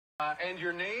And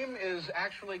your name is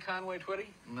actually Conway Twitty?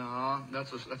 No,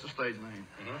 that's a stage name.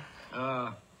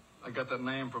 Mm-hmm. I got that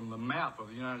name from the map of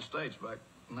the United States back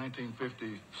in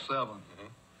 1957. Mm-hmm.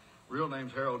 Real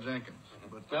name's Harold Jenkins.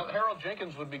 Mm-hmm. But now, Harold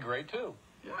Jenkins would be great, too.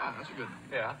 Yeah, that's a good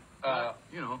name. Yeah.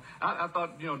 You know, I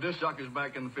thought, you know, disc jockeys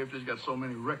back in the 50s got so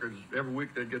many records. Every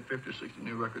week they'd get 50 or 60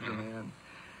 new records in the end.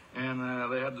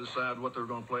 And they had to decide what they were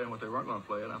going to play and what they weren't going to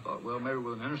play. And I thought, well, maybe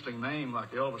with an interesting name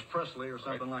like Elvis Presley or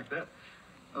something like that,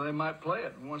 they might play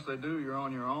it. And once they do, you're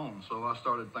on your own. So I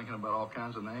started thinking about all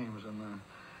kinds of names. And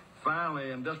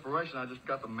finally, in desperation, I just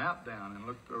got the map down and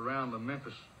looked around the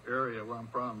Memphis area where I'm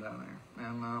from down there.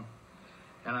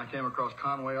 And I came across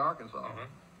Conway, Arkansas.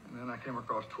 And then I came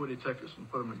across Twitty, Texas,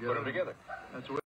 and put them together. Put them together. That's